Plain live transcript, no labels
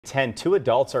Two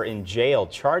adults are in jail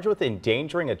charged with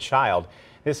endangering a child.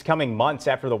 This coming months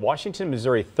after the Washington,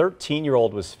 Missouri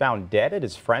 13-year-old was found dead at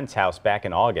his friend's house back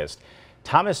in August.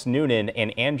 Thomas Noonan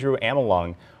and Andrew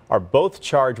Amelung are both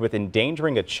charged with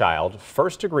endangering a child,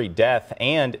 first-degree death,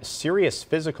 and serious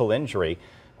physical injury.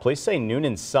 Police say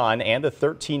Noonan's son and the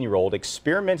 13-year-old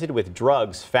experimented with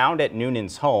drugs found at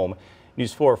Noonan's home.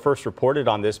 News 4 first reported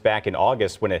on this back in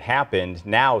August when it happened.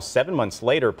 Now, 7 months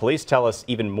later, police tell us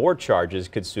even more charges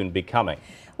could soon be coming.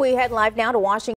 We head live now to Washington.